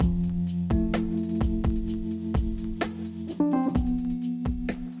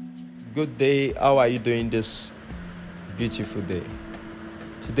Good day. How are you doing this beautiful day?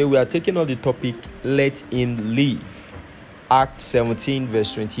 Today we are taking on the topic, let him live. Acts 17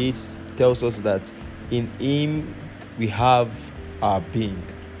 verse 28 tells us that in him we have our being.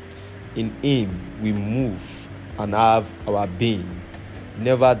 In him we move and have our being.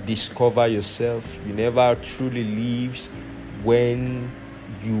 Never discover yourself. You never truly live when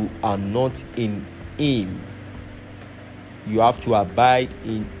you are not in him. You have to abide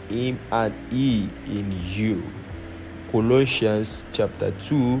in him and he in you. Colossians chapter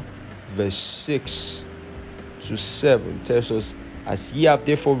 2 verse 6 to 7 tells us, as ye have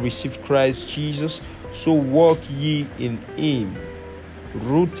therefore received Christ Jesus, so walk ye in him,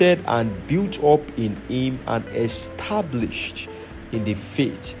 rooted and built up in him and established in the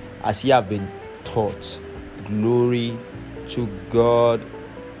faith as ye have been taught. Glory to God.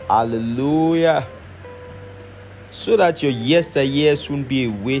 Hallelujah. So that your yesteryears won't be a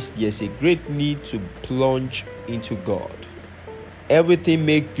waste, there's a great need to plunge into God. Everything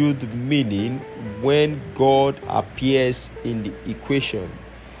makes good meaning when God appears in the equation.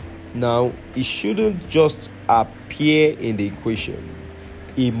 Now, it shouldn't just appear in the equation.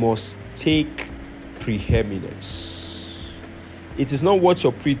 It must take preeminence. It is not what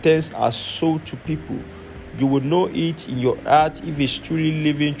your pretense are sold to people. You will know it in your heart if it's truly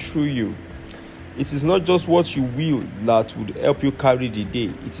living through you. It is not just what you will that would help you carry the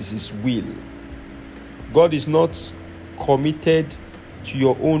day. It is his will. God is not committed to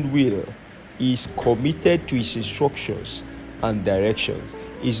your own will. He is committed to his instructions and directions.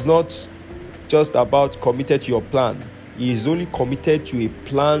 It's not just about committed to your plan. He is only committed to a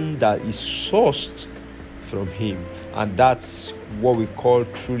plan that is sourced from him. And that's what we call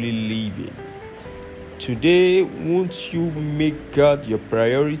truly living. Today, won't you make God your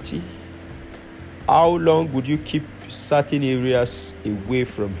priority? How long would you keep certain areas away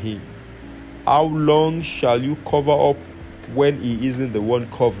from him? How long shall you cover up when he isn't the one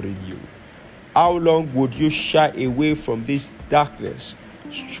covering you? How long would you shy away from this darkness,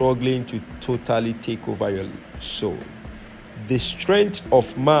 struggling to totally take over your soul? The strength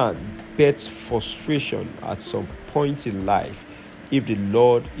of man bets frustration at some point in life if the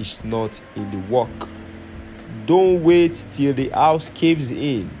Lord is not in the work. Don't wait till the house caves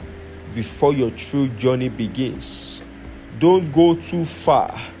in before your true journey begins. Don't go too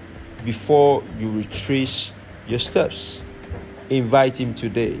far before you retrace your steps. Invite him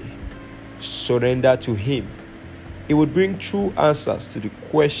today. Surrender to him. It would bring true answers to the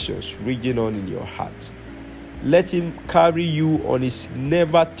questions raging on in your heart. Let him carry you on his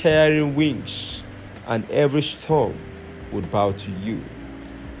never-tiring wings, and every storm would bow to you.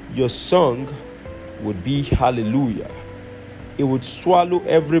 Your song would be hallelujah. It would swallow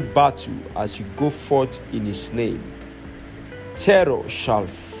every battle as you go forth in his name. Terror shall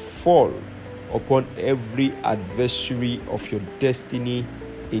fall upon every adversary of your destiny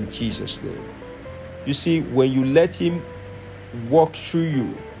in Jesus' name. You see, when you let him walk through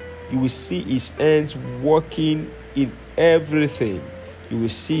you, you will see his hands working in everything. You will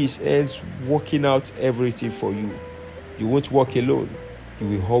see his hands working out everything for you. You won't walk alone. You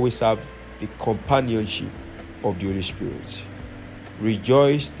will always have the companionship of the Holy Spirit.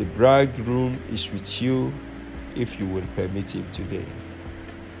 Rejoice, the bridegroom is with you if you will permit him today.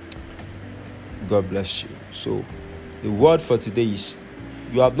 God bless you. So, the word for today is,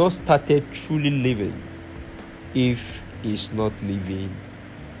 you have not started truly living if he's not living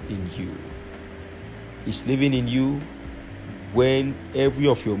in you. He's living in you when every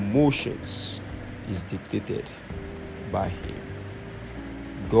of your motions is dictated by him.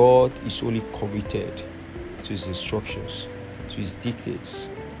 God is only committed to his instructions, to his dictates,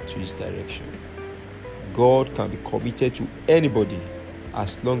 to his direction. God can be committed to anybody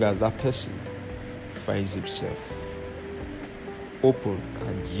as long as that person finds himself open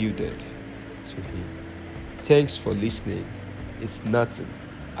and yielded to him. Thanks for listening. It's Nathan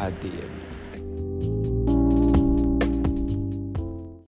Adeyemi.